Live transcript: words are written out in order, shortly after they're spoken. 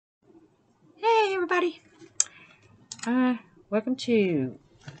everybody. Welcome to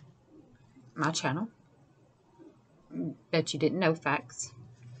my channel. Bet you didn't know facts.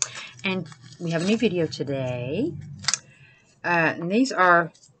 And we have a new video today. And these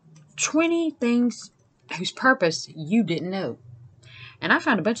are 20 things whose purpose you didn't know. And I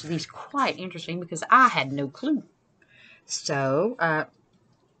found a bunch of these quite interesting because I had no clue. So,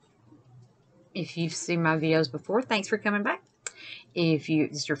 if you've seen my videos before, thanks for coming back. If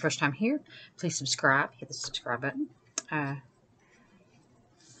this is your first time here, please subscribe. Hit the subscribe button.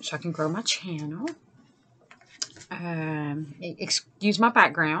 So I can grow my channel. Excuse my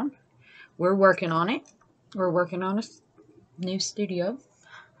background. We're working on it. We're working on a new studio.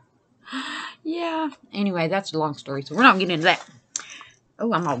 Yeah. Anyway, that's a long story, so we're not getting into that.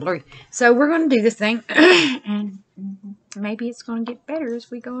 Oh, I'm all blurry. So we're going to do this thing, and maybe it's going to get better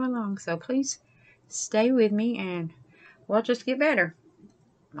as we go along. So please stay with me, and we'll just get better.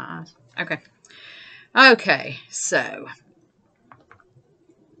 My eyes. Okay. Okay, so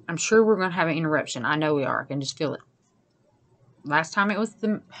I'm sure we're going to have an interruption. I know we are. I can just feel it. Last time it was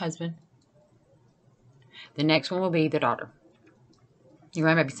the husband. The next one will be the daughter. You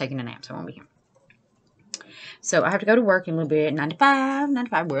might be taking a nap, so it won't be him. So I have to go to work in a little bit. 9 to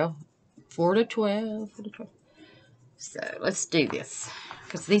 5, well, 4 to 12, 4 to 12. So let's do this.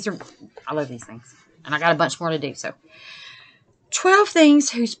 Because these are, I love these things. And I got a bunch more to do, so. 12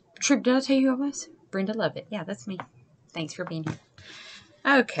 things whose trip, did I tell you I was? Brenda Lovett. Yeah, that's me. Thanks for being here.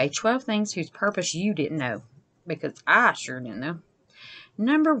 Okay, 12 things whose purpose you didn't know. Because I sure didn't know.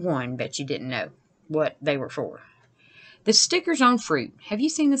 Number 1, bet you didn't know what they were for. The stickers on fruit. Have you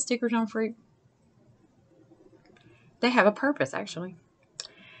seen the stickers on fruit? They have a purpose, actually.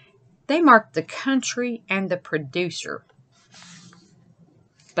 They mark the country and the producer.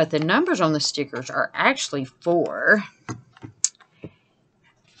 But the numbers on the stickers are actually for,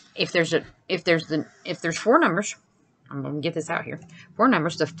 if there's 4 numbers, I'm going to get this out here. 4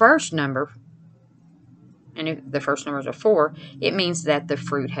 numbers. The first number, and if the first numbers are 4, it means that the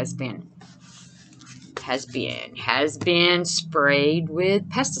fruit has been sprayed with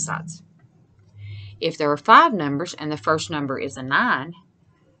pesticides. If there are 5 numbers and the first number is a 9,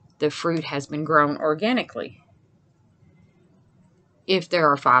 the fruit has been grown organically. If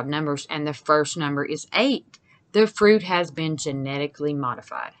there are 5 numbers and the first number is 8, the fruit has been genetically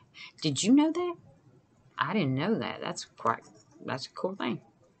modified. Did you know that? I didn't know that. That's a cool thing.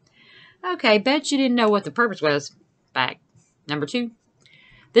 Okay, bet you didn't know what the purpose was. Back. Number 2,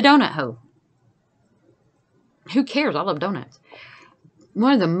 the donut hole. Who cares? I love donuts.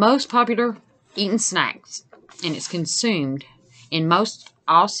 One of the most popular eaten snacks, and it's consumed in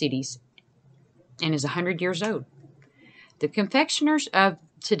all cities and is 100 years old. The confectioners of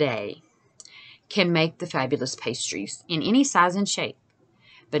today can make the fabulous pastries in any size and shape.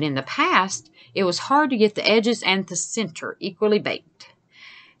 But in the past, it was hard to get the edges and the center equally baked.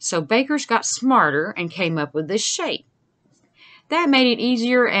 So bakers got smarter and came up with this shape. That made it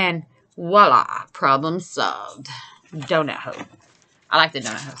easier, and voila, problem solved. Donut hole. I like the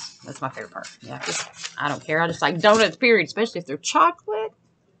donut holes. That's my favorite part. Yeah, I don't care. I just like donuts, period, especially if they're chocolate.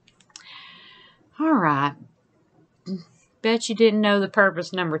 All right. Bet you didn't know the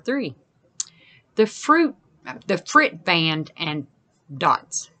purpose. Number 3. The Frit band and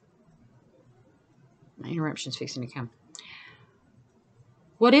dots. My interruption's fixing to come.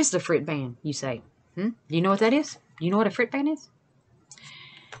 What is the Frit band, you say? Do you know what that is? Do you know what a Frit band is?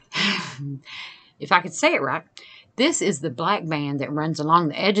 If I could say it right, this is the black band that runs along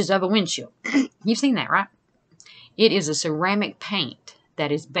the edges of a windshield. You've seen that, right? It is a ceramic paint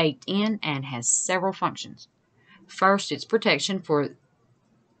that is baked in and has several functions. First, it's protection for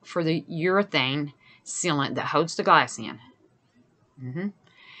the urethane sealant that holds the glass in.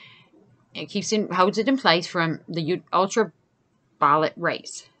 It holds it in place from the ultraviolet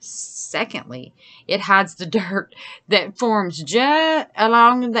rays. Secondly, it hides the dirt that forms just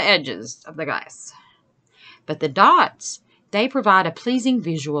along the edges of the glass. But the dots, they provide a pleasing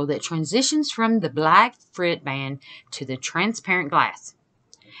visual that transitions from the black Frit band to the transparent glass,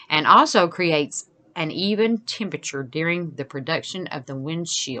 and also creates an even temperature during the production of the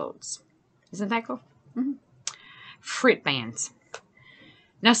windshields. Isn't that cool? Frit bands.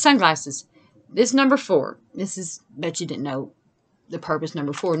 Now, sunglasses. This number 4. This is, bet you didn't know the purpose,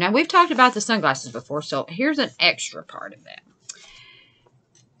 number 4. Now, we've talked about the sunglasses before, so here's an extra part of that.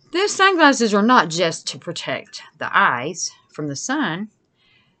 The sunglasses are not just to protect the eyes from the sun,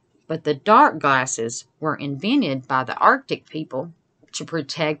 but the dark glasses were invented by the Arctic people to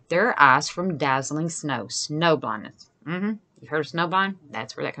protect their eyes from dazzling snow. Snow blindness. You heard of snow blind?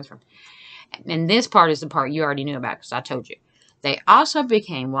 That's where that comes from. And this part is the part you already knew about because I told you. They also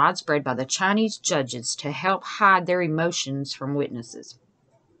became widespread by the Chinese judges to help hide their emotions from witnesses.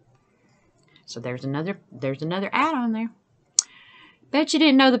 So there's another add-on there. Bet you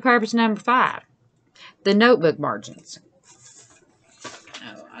didn't know the purpose number 5. The notebook margins.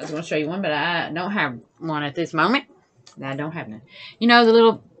 Oh, I was going to show you one, but I don't have one at this moment. I don't have none. You know the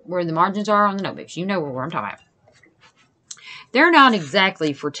little, where the margins are on the notebooks. You know where I'm talking about. They're not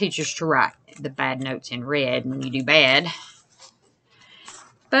exactly for teachers to write the bad notes in red when you do bad.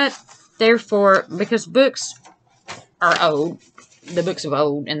 But therefore, because books are old, the books of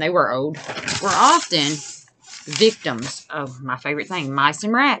old, and they were old, were often victims of my favorite thing, mice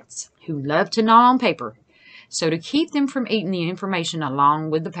and rats, who love to gnaw on paper. So to keep them from eating the information along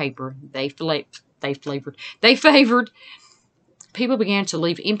with the paper, they favored people began to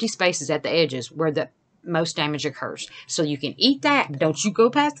leave empty spaces at the edges where the most damage occurs. So you can eat that. Don't you go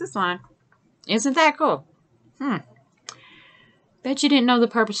past this line. Isn't that cool? Bet you didn't know the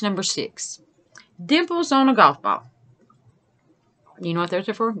purpose number 6. Dimples on a golf ball. You know what those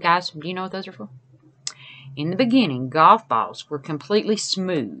are for? Guys, do you know what those are for? In the beginning, golf balls were completely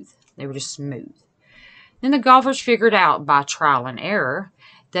smooth. They were just smooth. Then the golfers figured out by trial and error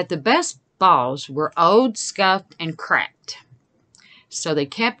that the best balls were old, scuffed, and cracked. So they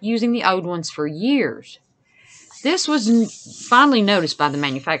kept using the old ones for years. This was finally noticed by the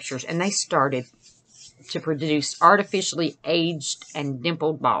manufacturers, and they started to produce artificially aged and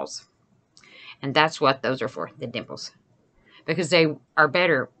dimpled balls. And that's what those are for, the dimples. Because they are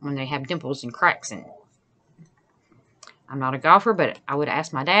better when they have dimples and cracks in it. I'm not a golfer, but I would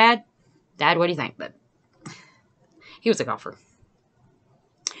ask my dad, Dad, what do you think? But he was a golfer.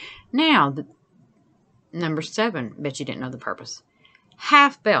 Now, number 7, bet you didn't know the purpose.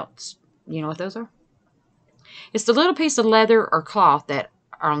 Half belts. You know what those are? It's the little piece of leather or cloth that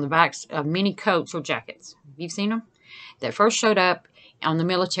are on the backs of many coats or jackets. You've seen them? That first showed up on the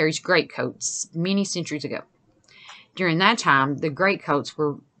military's greatcoats many centuries ago. During that time, the greatcoats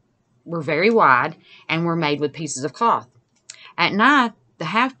were very wide and were made with pieces of cloth. At night, the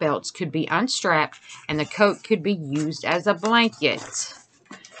half belts could be unstrapped and the coat could be used as a blanket.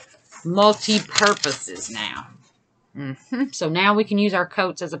 Multi-purposes now. So now we can use our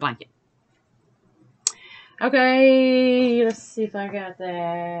coats as a blanket. Okay, let's see if I got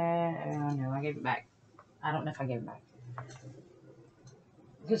that. Oh, no, I gave it back. I don't know if I gave it back.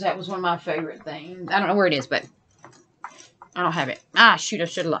 Because that was one of my favorite things. I don't know where it is, but I don't have it. Ah, shoot, I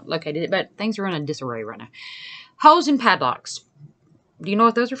should have located it, but things are in a disarray right now. Holes in padlocks. Do you know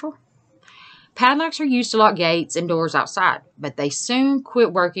what those are for? Padlocks are used to lock gates and doors outside, but they soon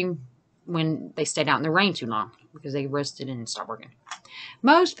quit working when they stayed out in the rain too long because they rusted and stopped working.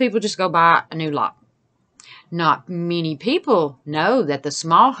 Most people just go buy a new lock. Not many people know that the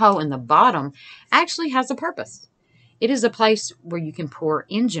small hole in the bottom actually has a purpose. It is a place where you can pour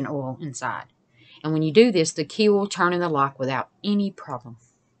engine oil inside. And when you do this, the key will turn in the lock without any problem.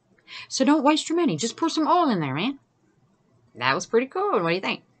 So don't waste your money. Just pour some oil in there, man. That was pretty cool. What do you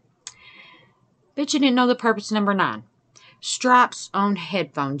think? Bet you didn't know the purpose number 9. Straps on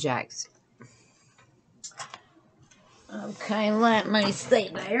headphone jacks. Okay, let me see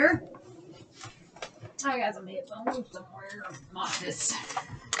there. I got some headphones somewhere. Not this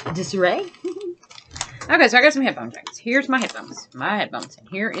disarray. Okay, so I got some headphone jacks. Here's my headphones. And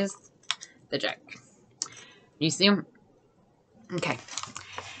here is the jack. You see them? Okay.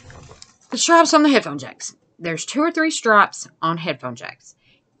 The straps on the headphone jacks. There's 2 or 3 straps on headphone jacks.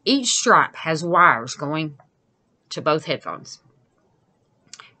 Each strap has wires going to both headphones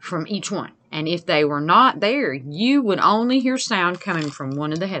from each one. And if they were not there, you would only hear sound coming from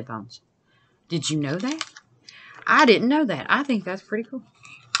one of the headphones. Did you know that? I didn't know that. I think that's pretty cool.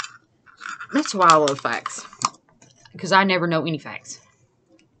 That's why I love facts. Because I never know any facts.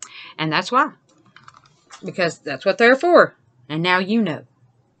 And that's why. Because that's what they're for. And now you know.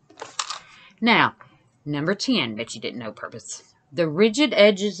 Now, number 10, bet you didn't know purpose. The rigid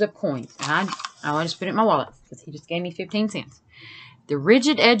edges of coins. And I just put it in my wallet because he just gave me 15 cents. The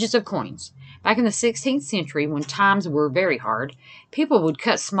rigid edges of coins. Back in the 16th century, when times were very hard, people would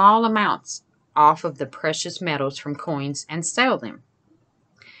cut small amounts off of the precious metals from coins and sell them.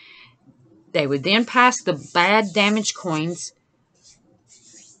 They would then pass the bad, damaged coins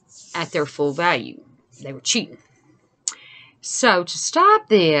at their full value. They were cheating. So, to stop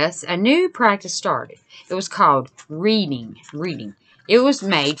this, a new practice started. It was called reading. It was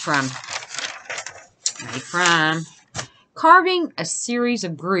made from carving a series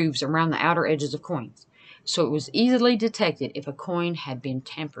of grooves around the outer edges of coins. So, it was easily detected if a coin had been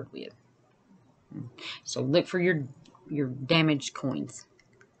tampered with. So, look for your damaged coins.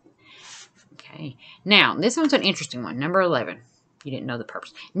 Okay. Now, this one's an interesting one. Number 11. You didn't know the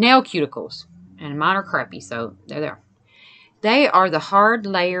purpose. Nail cuticles. And mine are crappy, so they're there. They are the hard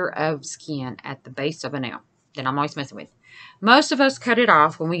layer of skin at the base of a nail that I'm always messing with. Most of us cut it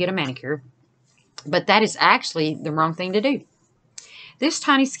off when we get a manicure, but that is actually the wrong thing to do. This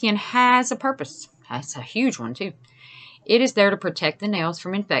tiny skin has a purpose. That's a huge one, too. It is there to protect the nails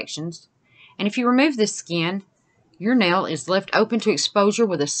from infections. And if you remove this skin, your nail is left open to exposure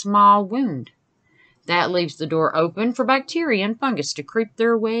with a small wound. That leaves the door open for bacteria and fungus to creep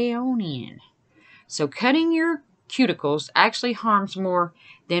their way on in. So cutting your cuticles actually harms more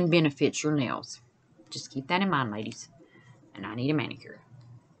than benefits your nails. Just keep that in mind, ladies. And I need a manicure.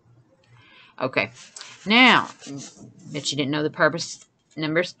 Okay. Now, bet you didn't know the purpose.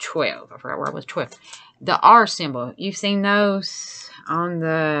 Number 12. I forgot where it was. 12. The R symbol. You've seen those on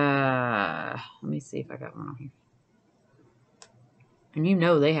the... Let me see if I got one on here. And you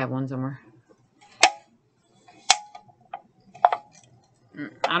know they have one somewhere.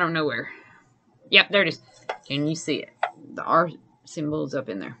 I don't know where. Yep, there it is. Can you see it? The R symbol is up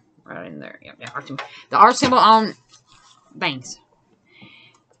in there. Right in there. Yep, R symbol. The R symbol on things.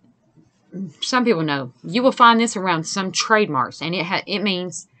 Some people know. You will find this around some trademarks. And it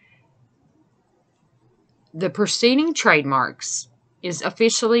means the preceding trademarks is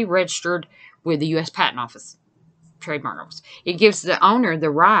officially registered with the U.S. Patent Office. Trademark Office. It gives the owner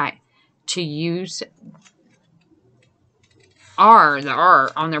the right to use the R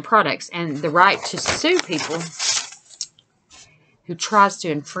on their products and the right to sue people who tries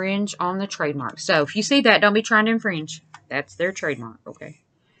to infringe on the trademark. So if you see that, don't be trying to infringe. That's their trademark, okay?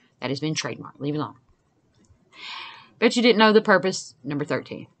 That has been trademarked. Leave it alone. Bet you didn't know the purpose. Number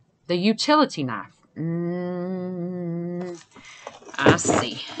 13. The utility knife. I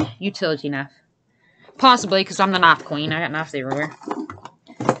see. Utility knife. Possibly, because I'm the knife queen. I got knives everywhere.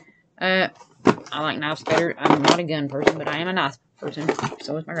 I like knives better. I'm not a gun person, but I am a knife person.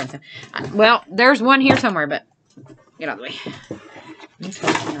 So is my grandson. Well, there's one here somewhere, but get out of the way.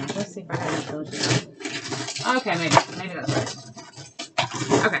 Utility knife. Let's see if I got a utility knife. Okay, maybe that's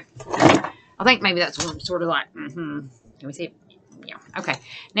right. Okay. I think maybe that's one sort of like, Can we see it? Yeah. Okay.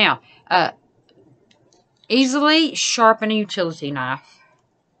 Now, easily sharpen a utility knife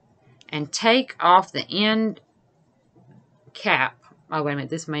and take off the end cap. Oh, wait a minute.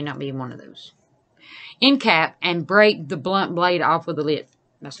 This may not be one of those. End cap and break the blunt blade off with the lid.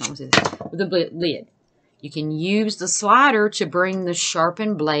 That's not what it is. With the lid. You can use the slider to bring the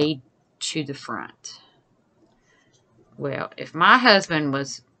sharpened blade to the front. Well, if my husband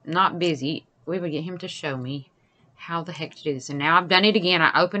was not busy, we would get him to show me how the heck to do this. And now I've done it again.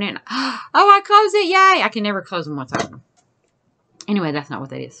 I open it. And, oh, I close it. Yay. I can never close them once I open them. Anyway, that's not what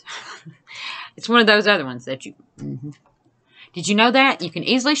that is. It's one of those other ones that you... Did you know that? You can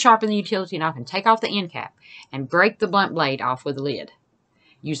easily sharpen the utility knife and take off the end cap and break the blunt blade off with the lid.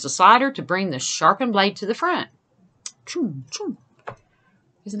 Use the slider to bring the sharpened blade to the front. Choom, choom.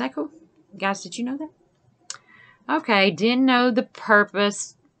 Isn't that cool? Guys, did you know that? Okay, didn't know the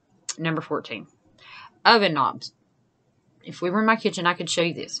purpose. Number 14. Oven knobs. If we were in my kitchen, I could show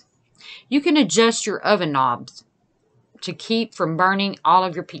you this. You can adjust your oven knobs to keep from burning all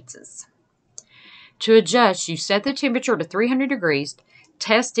of your pizzas. To adjust, you set the temperature to 300 degrees,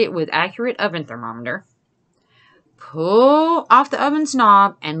 test it with accurate oven thermometer, pull off the oven's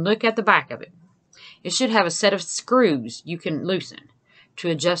knob, and look at the back of it. It should have a set of screws you can loosen to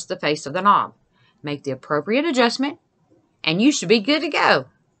adjust the face of the knob. Make the appropriate adjustment, and you should be good to go.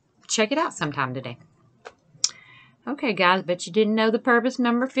 Check it out sometime today. Okay, guys, bet you didn't know the purpose.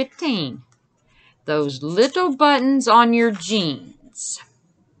 Number 15. Those little buttons on your jeans.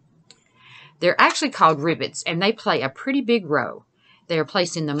 They're actually called rivets, and they play a pretty big role. They are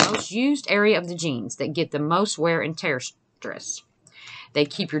placed in the most used area of the jeans that get the most wear and tear stress. They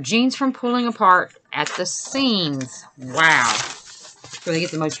keep your jeans from pulling apart at the seams. Wow. So they get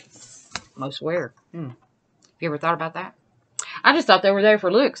the most wear. Have you ever thought about that? I just thought they were there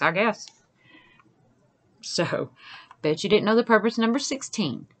for looks, I guess. So, bet you didn't know the purpose. Number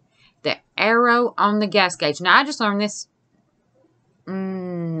 16. The arrow on the gas gauge. Now, I just learned this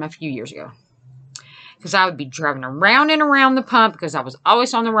a few years ago. Because I would be driving around and around the pump because I was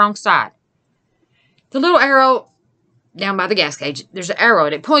always on the wrong side. The little arrow down by the gas gauge, there's an arrow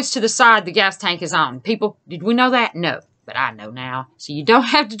and it points to the side the gas tank is on. People, did we know that? No. But I know now. So you don't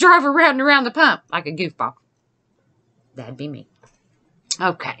have to drive around and around the pump like a goofball. That'd be me.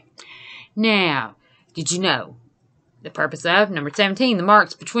 Okay. Now, did you know the purpose of number 17, the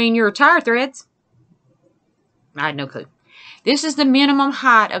marks between your tire threads? I had no clue. This is the minimum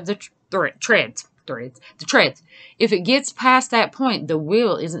height of the treads. The treads. If it gets past that point, the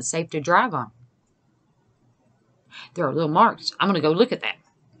wheel isn't safe to drive on. There are little marks. I'm going to go look at that.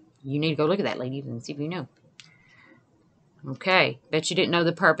 You need to go look at that, ladies, and see if you know. Okay. Bet you didn't know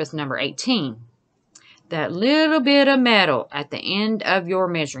the purpose. Number 18. That little bit of metal at the end of your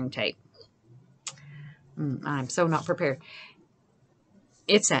measuring tape. I'm so not prepared.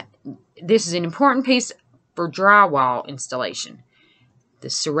 This is an important piece for drywall installation. The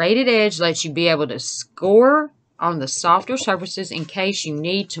serrated edge lets you be able to score on the softer surfaces in case you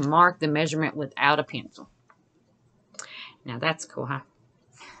need to mark the measurement without a pencil. Now that's cool, huh?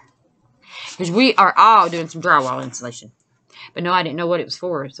 Because we are all doing some drywall installation. But no, I didn't know what it was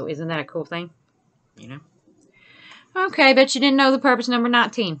for, so isn't that a cool thing? You know? Okay, bet you didn't know the purpose. Number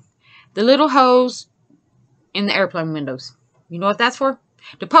 19. The little holes in the airplane windows. You know what that's for?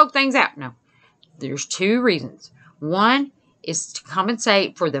 To poke things out. No. There's 2 reasons. One is to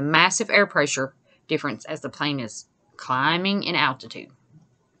compensate for the massive air pressure difference as the plane is climbing in altitude.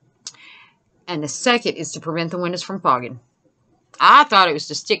 And the second is to prevent the windows from fogging. I thought it was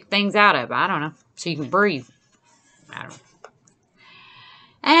to stick things out of. I don't know. So you can breathe. I don't know.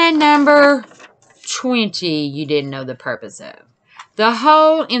 And number 20, you didn't know the purpose of. The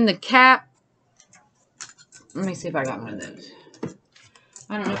hole in the cap. Let me see if I got one of those.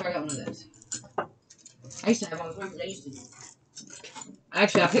 I don't know if I got one of those. I used to have one of those.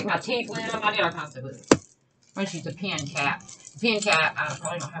 Actually, I picked my teeth with them. I did all kinds of stuff with it. I just used a pen cap. The pen cap, I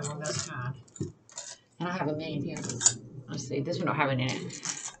probably don't have one of those kind. And I have a million pens. Let's see, this one don't have it in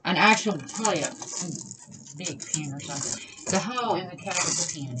it. An actual, probably a big pen or something. The hole in the cap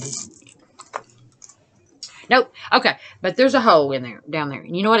is a pen. Nope. Okay, but there's a hole in there, down there.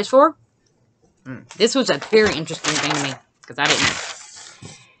 And you know what it's for? This was a very interesting thing to me, because I didn't know.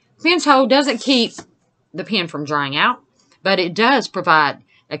 Pen's hole doesn't keep the pen from drying out, but it does provide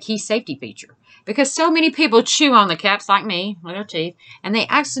a key safety feature. Because so many people chew on the caps like me, with their teeth, and they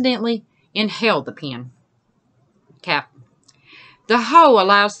accidentally inhale the pen cap. The hole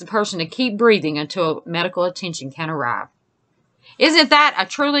allows the person to keep breathing until medical attention can arrive. Isn't that a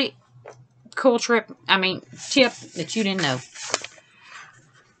truly cool tip that you didn't know?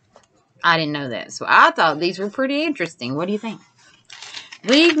 I didn't know that. So I thought these were pretty interesting. What do you think?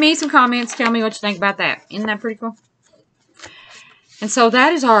 Leave me some comments. Tell me what you think about that. Isn't that pretty cool? And so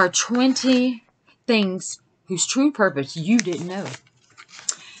that is our 20 things whose true purpose you didn't know.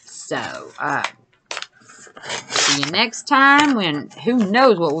 So, see you next time when who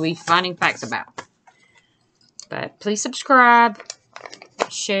knows what we'll be finding facts about. But please subscribe,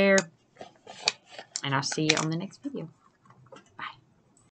 share, and I'll see you on the next video.